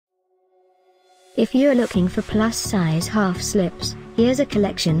If you're looking for plus-size half slips, here's a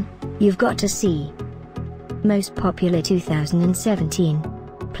collection you've got to see. Most popular 2017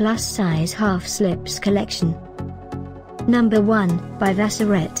 plus-size half slips collection. Number 1, by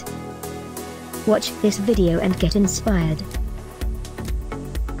Vassarette. Watch this video and get inspired.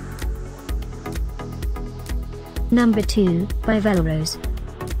 Number 2, by Velrose.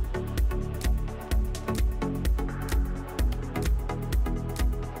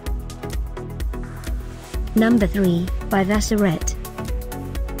 Number 3, by Vassarette.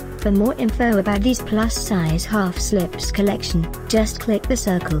 For more info about these plus-size half slips collection, just click the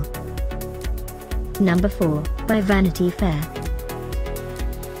circle. Number 4, by Vanity Fair.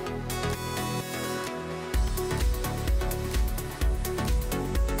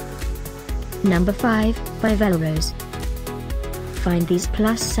 Number 5, by Velrose. Find these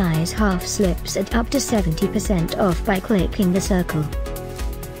plus-size half slips at up to 70% off by clicking the circle.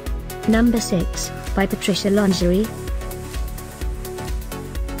 Number 6, by Patricia Lingerie.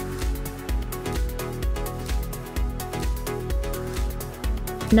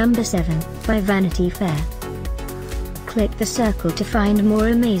 Number 7, by Vanity Fair. Click the circle to find more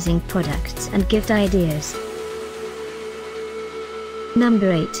amazing products and gift ideas.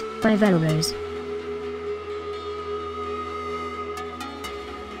 Number 8, by Velrose.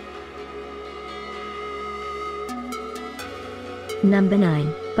 Number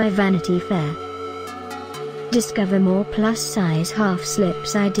 9, by Vanity Fair. Discover more plus-size half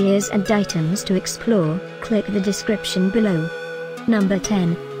slips ideas and items to explore, click the description below. Number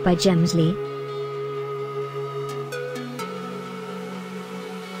 10, by Gemsley.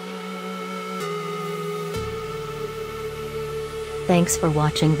 Thanks for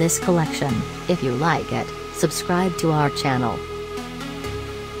watching this collection. If you like it, subscribe to our channel.